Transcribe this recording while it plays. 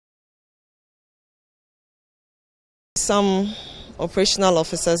some operational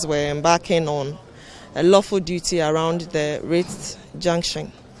officers were embarking on a lawful duty around the Ritz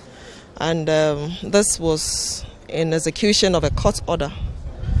junction, and this was in execution of a court order,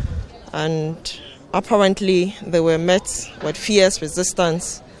 and apparently they were met with fierce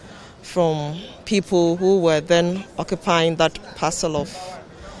resistance from people who were then occupying that parcel of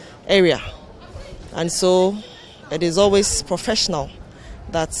area. And so it is always professional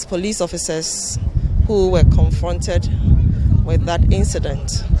that police officers who were confronted with that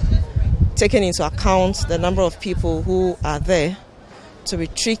incident, taking into account the number of people who are there, to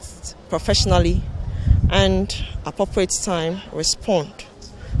retreat professionally and appropriate time respond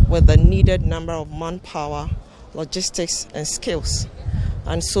with the needed number of manpower, logistics and skills.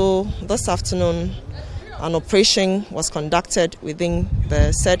 And so this afternoon an operation was conducted within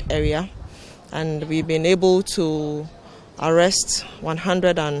the said area, and we've been able to arrest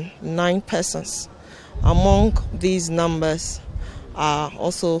 109 persons. Among these numbers are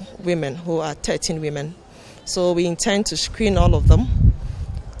also women, who are 13 women. So we intend to screen all of them.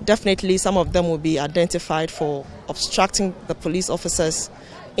 Definitely some of them will be identified for obstructing the police officers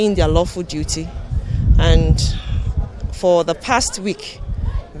in their lawful duty. And for the past week,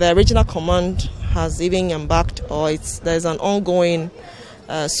 the Regional Command has even embarked, or there's an ongoing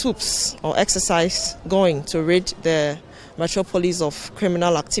swoops or exercise going to rid the metropolis of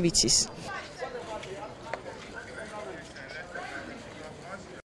criminal activities.